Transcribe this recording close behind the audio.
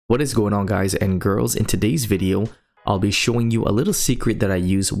What is going on, guys and girls? In today's video, I'll be showing you a little secret that I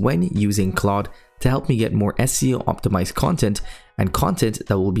use when using Claude to help me get more SEO optimized content and content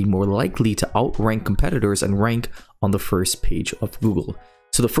that will be more likely to outrank competitors and rank on the first page of Google.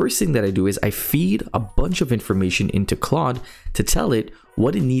 So the first thing that I do is I feed a bunch of information into Claude to tell it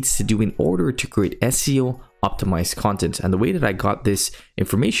what it needs to do in order to create SEO optimized content. And the way that I got this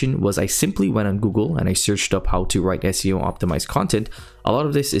information was I simply went on Google and I searched up how to write SEO optimized content. A lot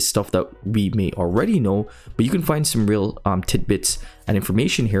of this is stuff that we may already know, but you can find some real tidbits and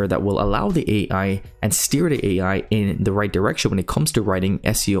information here that will allow the AI and steer the AI in the right direction when it comes to writing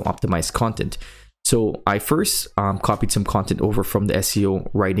SEO optimized content. So I first copied some content over from the SEO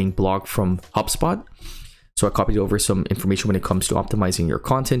writing blog from HubSpot. So I copied over some information when it comes to optimizing your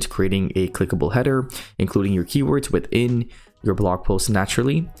content, creating a clickable header, including your keywords within your blog post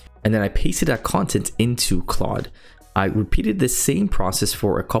naturally. And then I pasted that content into Claude. I repeated the same process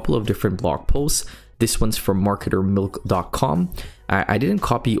for a couple of different blog posts. This one's from marketermilk.com. I didn't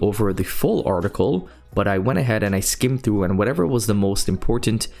copy over the full article, but I went ahead and I skimmed through, and whatever was the most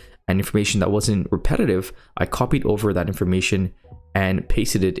important and information that wasn't repetitive, I copied over that information and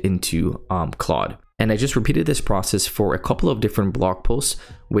pasted it into Claude. And I just repeated this process for a couple of different blog posts,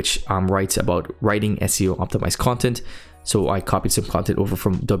 which writes about writing SEO optimized content. So I copied some content over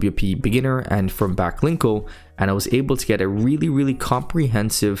from WP Beginner and from Backlinko, and I was able to get a really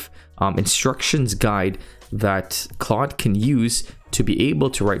comprehensive instructions guide that Claude can use to be able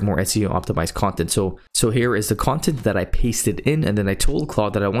to write more SEO optimized content. So here is the content that I pasted in, and then I told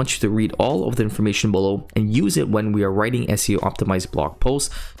Claude that I want you to read all of the information below and use it when we are writing SEO optimized blog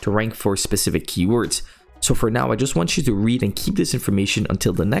posts to rank for specific keywords. So for now, I just want you to read and keep this information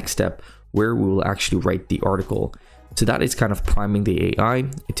until the next step where we will actually write the article. So that is kind of priming the AI.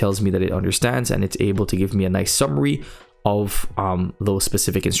 It tells me that it understands and it's able to give me a nice summary of those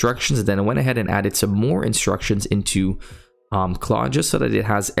specific instructions. And then I went ahead and added some more instructions into Claude just so that it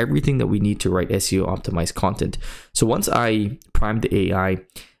has everything that we need to write SEO optimized content. So once I primed the AI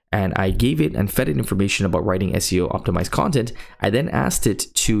and I gave it and fed it information about writing SEO optimized content, I then asked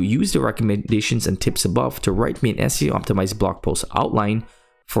it to use the recommendations and tips above to write me an SEO optimized blog post outline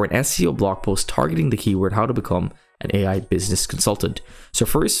for an SEO blog post targeting the keyword how to become an AI business consultant. So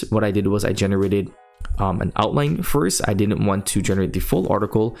first, what I did was I generated an outline first. I didn't want to generate the full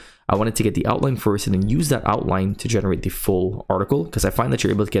article. I wanted to get the outline first and then use that outline to generate the full article, because I find that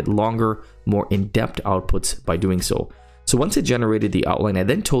you're able to get longer, more in-depth outputs by doing so. So once it generated the outline, I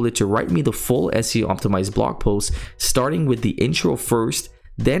then told it to write me the full SEO optimized blog post, starting with the intro first.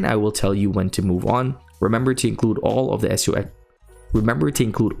 Then I will tell you when to move on. Remember to include all of the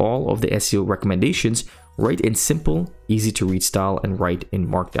SEO recommendations. Write in simple, easy to read style, and write in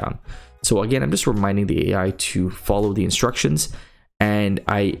Markdown. So again, I'm just reminding the AI to follow the instructions. And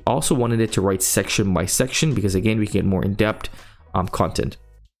I also wanted it to write section by section, because again, we can get more in-depth content.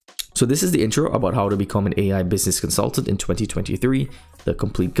 So this is the intro about how to become an AI business consultant in 2023, the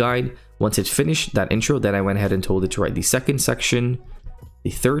complete guide. Once it finished that intro, then I went ahead and told it to write the second section,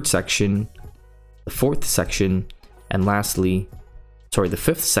 the third section, the fourth section, and lastly, the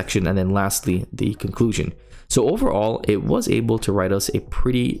fifth section, and then lastly, the conclusion. So overall, it was able to write us a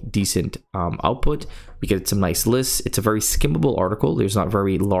pretty decent output. We get some nice lists. It's a very skimmable article. There's not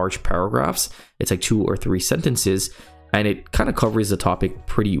very large paragraphs. It's like 2 or 3 sentences, and it kind of covers the topic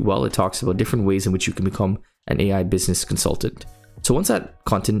pretty well. It talks about different ways in which you can become an AI business consultant. So once that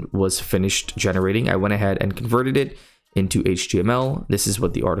content was finished generating, I went ahead and converted it into HTML. This is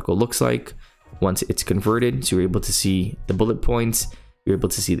what the article looks like once it's converted. So you're able to see the bullet points, you're able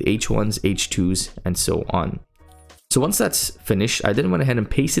to see the H1s, H2s, and so on. So once that's finished, I then went ahead and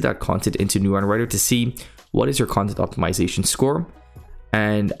pasted that content into New Writer to see what is your content optimization score.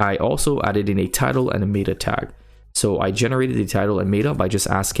 And I also added in a title and a meta tag. So I generated the title and meta by just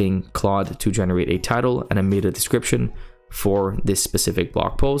asking Claude to generate a title and a meta description for this specific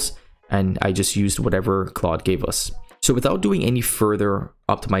blog post. And I just used whatever Claude gave us. So without doing any further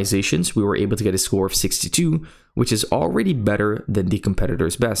optimizations, we were able to get a score of 62, which is already better than the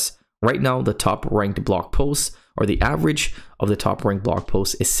competitor's best. Right now, the top ranked blog posts, or the average of the top ranked blog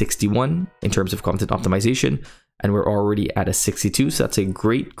posts, is 61 in terms of content optimization, and we're already at a 62. So that's a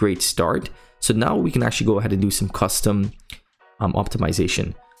great start. So now we can actually go ahead and do some custom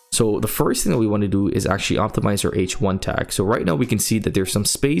optimization. So the first thing that we want to do is actually optimize our H1 tag. So right now we can see that there's some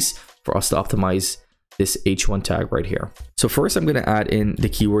space for us to optimize this H1 tag right here. So first I'm going to add in the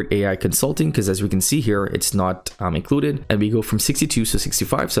keyword AI consulting, because as we can see here, it's not included, and we go from 62 to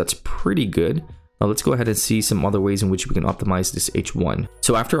 65. So that's pretty good. Now let's go ahead and see some other ways in which we can optimize this H1.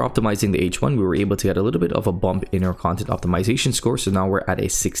 So after optimizing the H1, we were able to get a little bit of a bump in our content optimization score. So now we're at a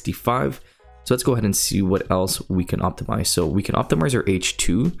 65. So let's go ahead and see what else we can optimize. So we can optimize our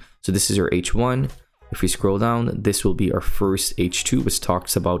H2. So this is our H1. If we scroll down, this will be our first H2, which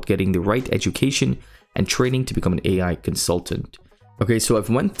talks about getting the right education and training to become an AI consultant. Okay, so I've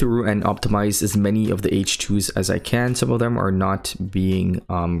went through and optimized as many of the H2s as I can. Some of them are not being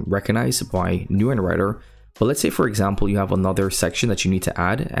recognized by New and Writer. But let's say, for example, you have another section that you need to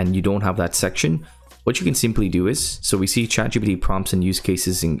add and you don't have that section. What you can simply do is, so we see ChatGPT prompts and use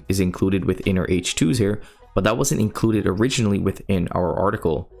cases is included within our H2s here, but that wasn't included originally within our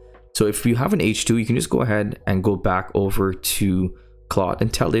article. So if you have an H2, you can just go ahead and go back over to Claude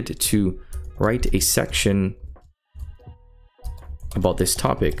and tell it to write a section about this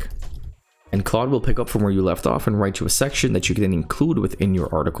topic, and Claude will pick up from where you left off and write you a section that you can then include within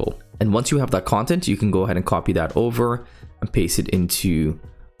your article. And once you have that content, you can go ahead and copy that over and paste it into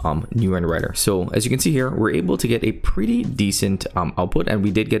New and Writer. So as you can see here, we're able to get a pretty decent output, and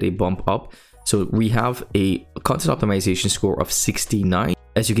we did get a bump up. So we have a content optimization score of 69.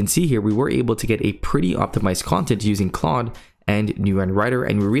 As you can see here, we were able to get a pretty optimized content using Claude and New and Writer,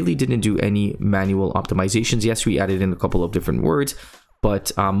 and we really didn't do any manual optimizations. Yes, we added in a couple of different words,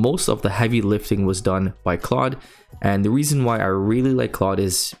 but most of the heavy lifting was done by Claude. And the reason why I really like Claude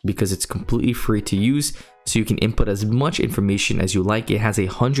is because it's completely free to use, so you can input as much information as you like. It has a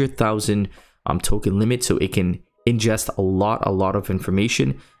 100,000 token limit, so it can ingest a lot of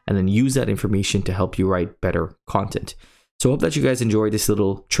information and then use that information to help you write better content. So I hope that you guys enjoyed this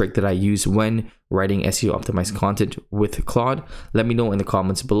little trick that I use when writing SEO optimized content with Claude. Let me know in the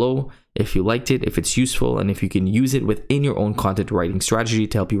comments below if you liked it, if it's useful, and if you can use it within your own content writing strategy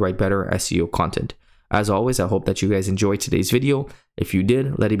to help you write better SEO content. As always, I hope that you guys enjoyed today's video. If you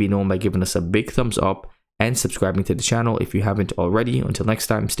did, let it be known by giving us a big thumbs up and subscribing to the channel if you haven't already. Until next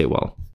time, stay well.